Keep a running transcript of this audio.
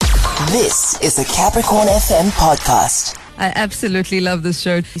This is the Capricorn FM podcast. I absolutely love this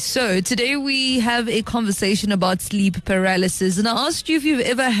show. So today we have a conversation about sleep paralysis, and I asked you if you've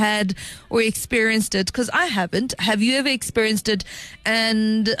ever had or experienced it, because I haven't. Have you ever experienced it?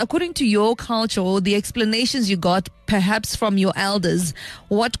 And according to your culture or the explanations you got perhaps from your elders,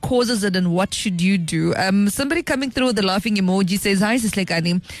 what causes it and what should you do? Somebody coming through with the laughing emoji says, "Hi,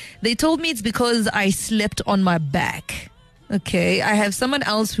 Hlekani. They told me it's because I slept on my back." Okay, I have someone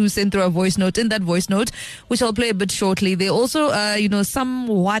else who sent through a voice note. In that voice note, which I'll play a bit shortly, they also,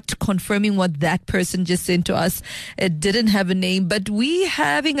 somewhat confirming what that person just sent to us. It didn't have a name, but we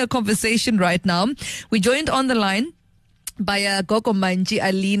having a conversation right now. We joined on the line by Gogo, Mantji,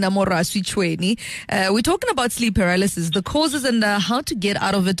 Alina, Moraswi, Chuene. We're talking about sleep paralysis, the causes and how to get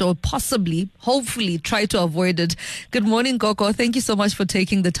out of it, or possibly, hopefully, try to avoid it. Good morning, Gogo. Thank you so much for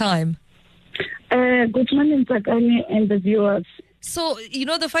taking the time. Good morning, Hlekani, and the viewers. So,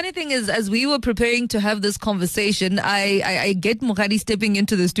 the funny thing is, as we were preparing to have this conversation, I get Mugadi stepping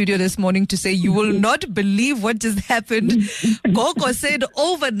into the studio this morning to say, you will not believe what just happened. Gogo said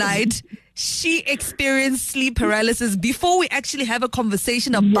overnight she experienced sleep paralysis before we actually have a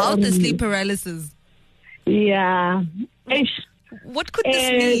conversation about the sleep paralysis. Yeah. What could this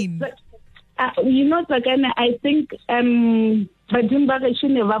mean? Hlekani, I think and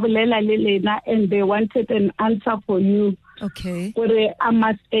they wanted an answer for you. Okay. I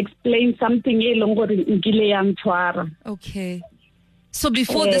must explain something. Okay. So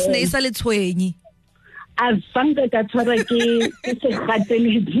before this,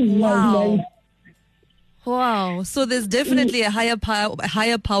 Wow. So there's definitely a higher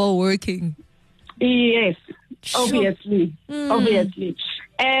power working. Yes. Sure. Obviously. Obviously.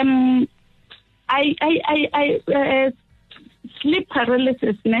 Sleep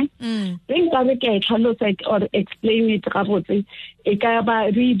paralysis, ne? Think or explain it.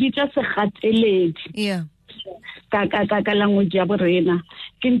 Yeah. Ka language ya borena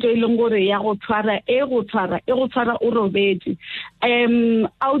ke ntwe e leng gore ya go tshwara o robetse. I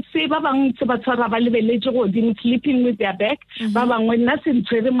would say ba bang tse ba tshwara ba lebeletse godimo, sleeping with their back. Ba bangwe nna se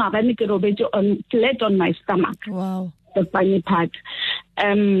ntshwere maabane ke robetse flat on my stomach. Wow. The funny part.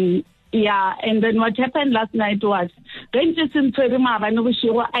 Yeah, and then what happened last night was, I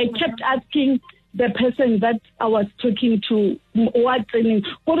kept asking the person that I was talking to what training.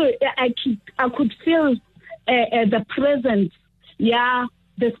 I could feel the presence,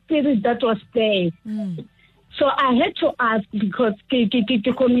 the spirit that was there. So I had to ask, because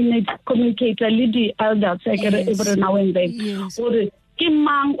communicate a little elders every now and then. Yes. Because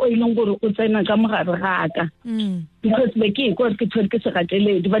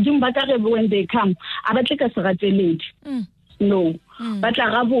when they come, no. But they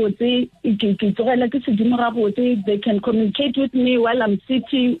can communicate with me while I'm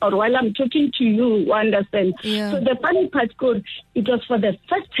sitting or while I'm talking to you, understand? Yeah. So the funny part, it was for the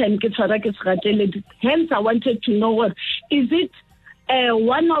first time, hence I wanted to know what is it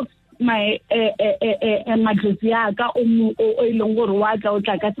one of my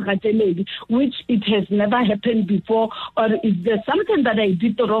which it has never happened before, or is there something that I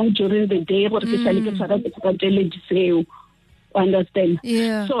did wrong during the day? Understand?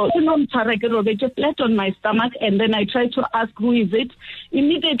 Yeah. So just flat on my stomach, and then I tried to ask who is it.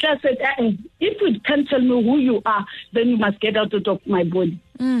 Immediately I said, if you can't tell me who you are, then you must get out of my body.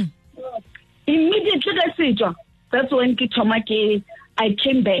 Immediately I said, that's when I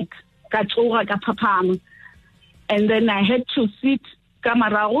came back. And then I had to sit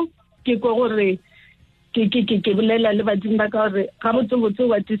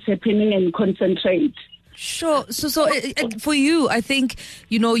what is happening and concentrate. Sure. So for you, I think,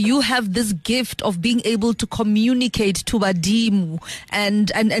 you have this gift of being able to communicate to Badimu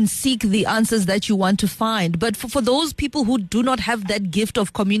and seek the answers that you want to find. But for those people who do not have that gift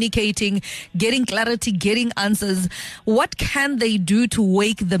of communicating, getting clarity, getting answers, what can they do to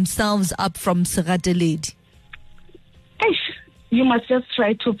wake themselves up from Sirateledi? You must just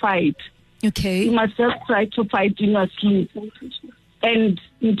try to fight. Okay. You must just try to fight in your sleep. And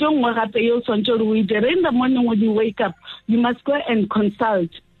in the morning when you wake up, you must go and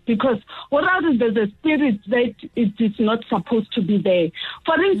consult, because what else, there's a spirit that it is not supposed to be there.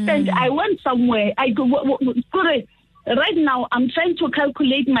 For instance, I went somewhere. Right now, I'm trying to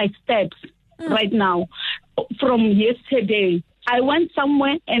calculate my steps right now from yesterday. I went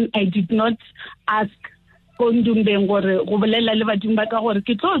somewhere and I did not ask. It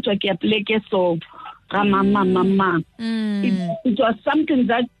was something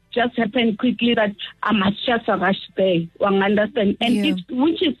that just happen quickly that I must just rush there. Understand? And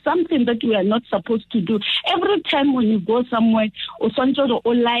which is something that we are not supposed to do. Every time when you go somewhere,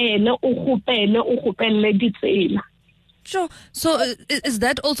 sure. So is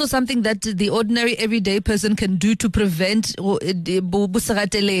that also something that the ordinary everyday person can do to prevent by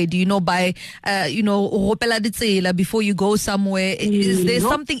before you go somewhere? Is there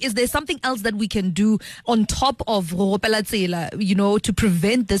something else that we can do on top of to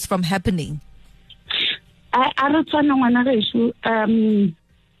prevent this from happening? A re tshwane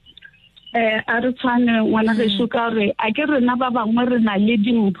ngwana ge sho ka re a ke rena ba bangwe re na le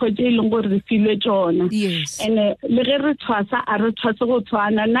dimpho tse e leng gore re filwe tsona and le ge re tshwasa a re tshwase go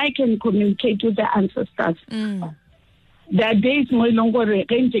tshwana. And I can communicate with the ancestors. There are days mo e leng gore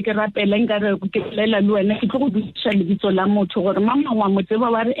ge ntse ke rapela nka re ke bolela le wena ke tlo go dutsa lebitso la motho gore mama wa mo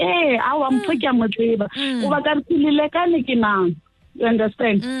tseba ba re a wa mpho ke a mo tseba o ba ka re Hlekani ke mang. You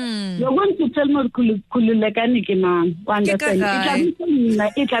understand? You're going to tell me Hlekani ke mang. You understand?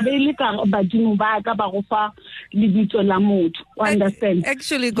 It tla be le ka badimo ba ka ba go fa lebitso la motho. You understand?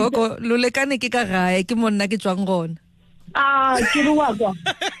 Actually Gogo, Hlekani ke ka gae ke monna ke tswang gona. Ke re wa kwa.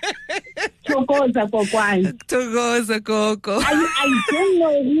 Thokoza kokwani. Thokoza Gogo. I don't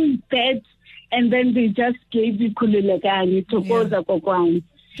know who is that, and then they just gave you Hlekani. Thokoza kokwani.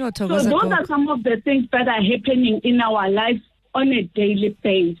 So those are some of the things that are happening in our lives on a daily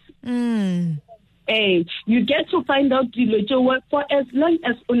basis. You get to find out for as long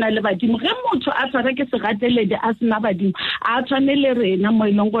as una le badimo ge motho a tsara ke se gatelede a sena badimo a tshwanele rena mo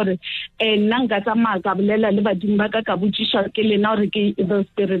ileng gore nna nka tsamaya ka bolela le badimo ba ka botsisha ke lena gore ke the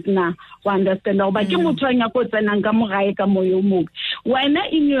spirit na wa understand ba ke motho a nya go tsenang ka mogae ka moyo mo wena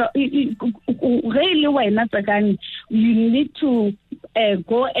in your really wena tsakane you need to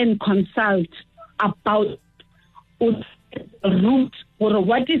go and consult about root or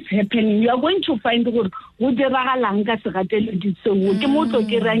what is happening. You are going to find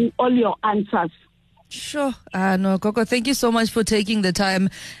all your answers. Sure. No, Gogo, thank you so much for taking the time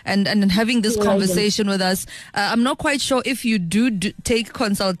and having this conversation with us. I'm not quite sure if you do take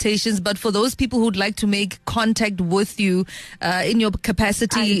consultations, but for those people who'd like to make contact with you in your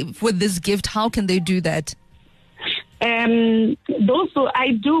capacity with this gift, how can they do that? Those who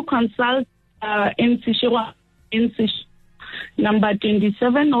I do consult in Sishwa, number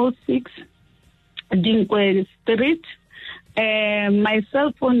 2706 Dinkwe Street. My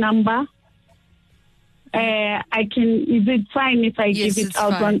cell phone number, I can, is it fine if I give it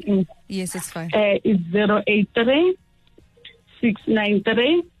out on? Yes, it's fine. It's 083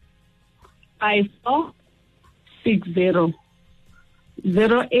 693 5460.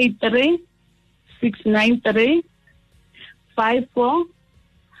 083 693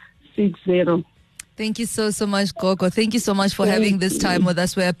 5460. Thank you so much, Gogo. Thank you so much for having this time with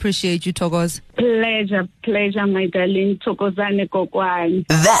us. We appreciate you, Thokoz. Pleasure, my darling. Thokozane kokwani.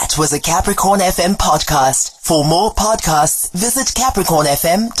 That was a Capricorn FM podcast. For more podcasts, visit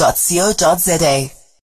capricornfm.co.za.